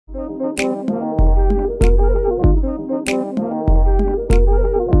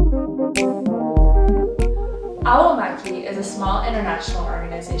Awamaki is a small international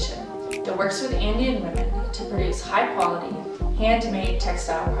organization that works with Andean women to produce high-quality, handmade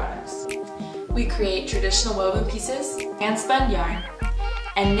textile products. We create traditional woven pieces, hand-spun yarn,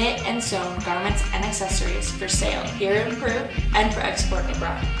 and knit and sewn garments and accessories for sale here in Peru and for export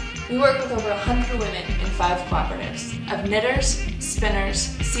abroad. We work with over 100 women in 5 cooperatives of knitters, spinners,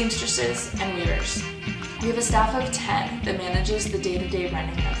 seamstresses, and weavers. We have a staff of 10 that manages the day-to-day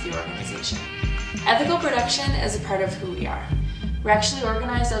running of the organization. Ethical production is a part of who we are. We're actually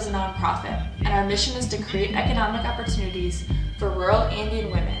organized as a nonprofit, and our mission is to create economic opportunities for rural Andean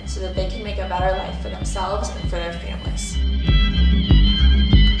women so that they can make a better life for themselves and for their families.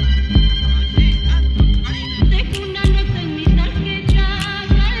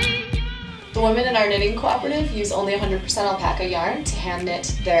 The women in our knitting cooperative use only 100% alpaca yarn to hand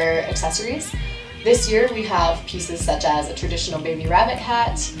knit their accessories. This year we have pieces such as a traditional baby rabbit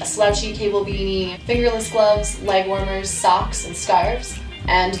hat, a slouchy cable beanie, fingerless gloves, leg warmers, socks, and scarves,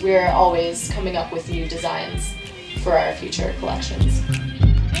 and we're always coming up with new designs for our future collections.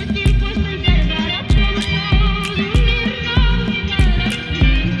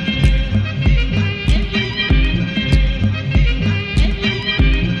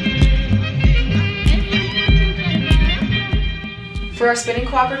 For our spinning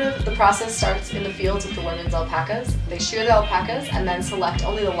cooperative, the process starts in the fields with the women's alpacas. They shear the alpacas and then select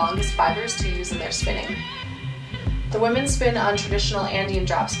only the longest fibers to use in their spinning. The women spin on traditional Andean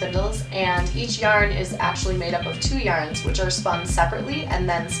drop spindles, and each yarn is actually made up of 2 yarns, which are spun separately and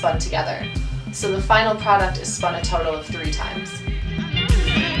then spun together. So the final product is spun a total of 3 times.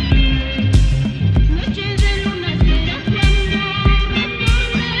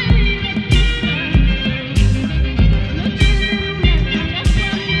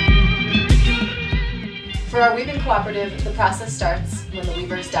 For our weaving cooperative, the process starts when the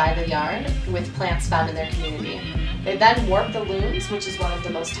weavers dye the yarn with plants found in their community. They then warp the looms, which is one of the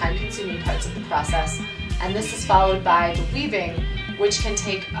most time-consuming parts of the process, and this is followed by the weaving, which can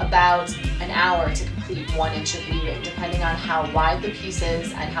take about an hour to complete 1 inch of weaving, depending on how wide the piece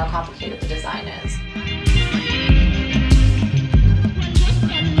is and how complicated the design is.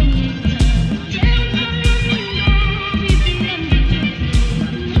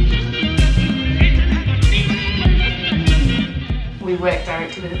 We work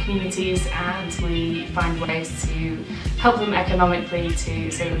directly with the communities and we find ways to help them economically so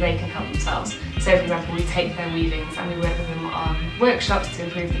that they can help themselves. So for example, we take their weavings and we work with them on workshops to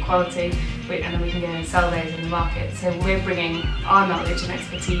improve the quality, and then we can go and sell those in the market. So we're bringing our knowledge and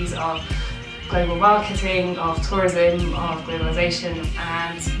expertise of global marketing, of tourism, of globalization,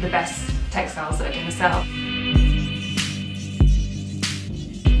 and the best textiles that are going to sell.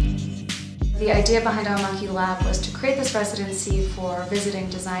 The idea behind Awamaki Lab was to create this residency for visiting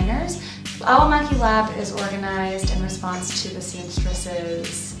designers. Awamaki Lab is organized in response to the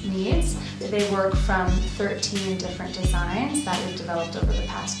seamstresses' needs. They work from 13 different designs that we've developed over the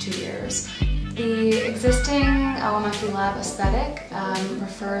past 2 years. The existing Awamaki Lab aesthetic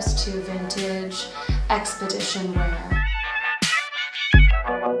refers to vintage expedition wear.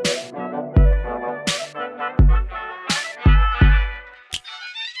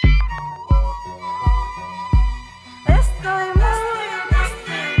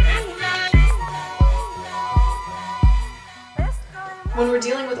 When we're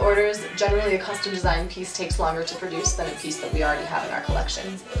dealing with orders, generally a custom design piece takes longer to produce than a piece that we already have in our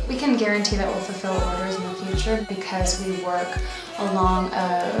collection. We can guarantee that we'll fulfill orders in the future because we work along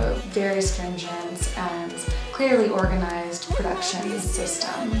a very stringent and clearly organized production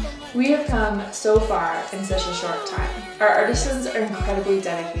system. We have come so far in such a short time. Our artisans are incredibly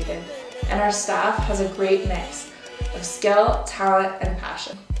dedicated, and our staff has a great mix of skill, talent, and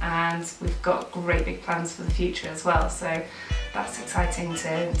passion. And we've got great big plans for the future as well, so that's exciting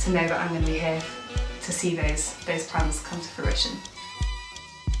to know that I'm going to be here to see those plans come to fruition.